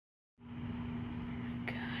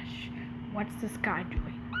What's this guy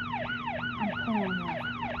doing? I'm pulling one.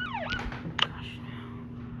 Gosh.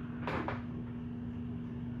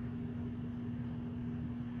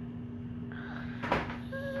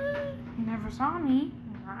 You never saw me,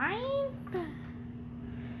 right?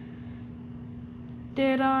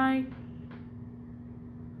 Did I?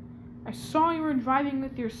 I saw you were driving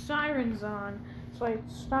with your sirens on, so I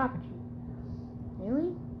stopped you. Really?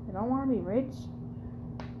 You don't want to be rich?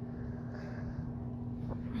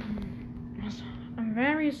 I'm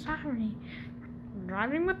very sorry.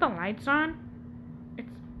 Driving with the lights on?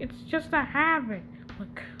 It's just a habit.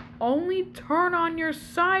 Look, only turn on your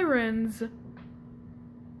sirens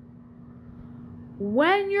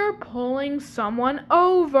when you're pulling someone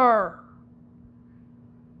over.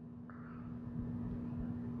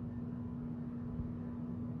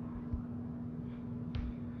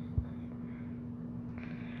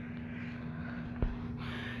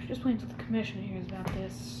 Just wait until the commissioner hears about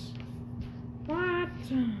this. What?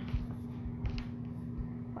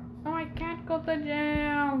 Oh, I can't go to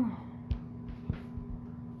jail.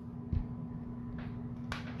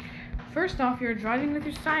 First off, you're driving with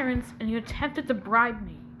your sirens and you attempted to bribe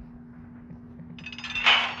me.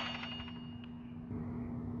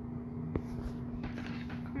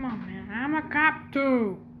 Come on, man. I'm a cop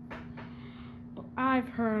too. But I've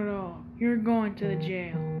heard it all. You're going to the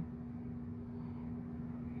jail.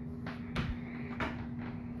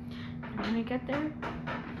 And when I get there,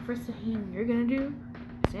 the first thing you're gonna do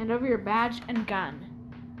is hand over your badge and gun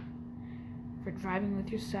for driving with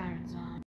your sirens on.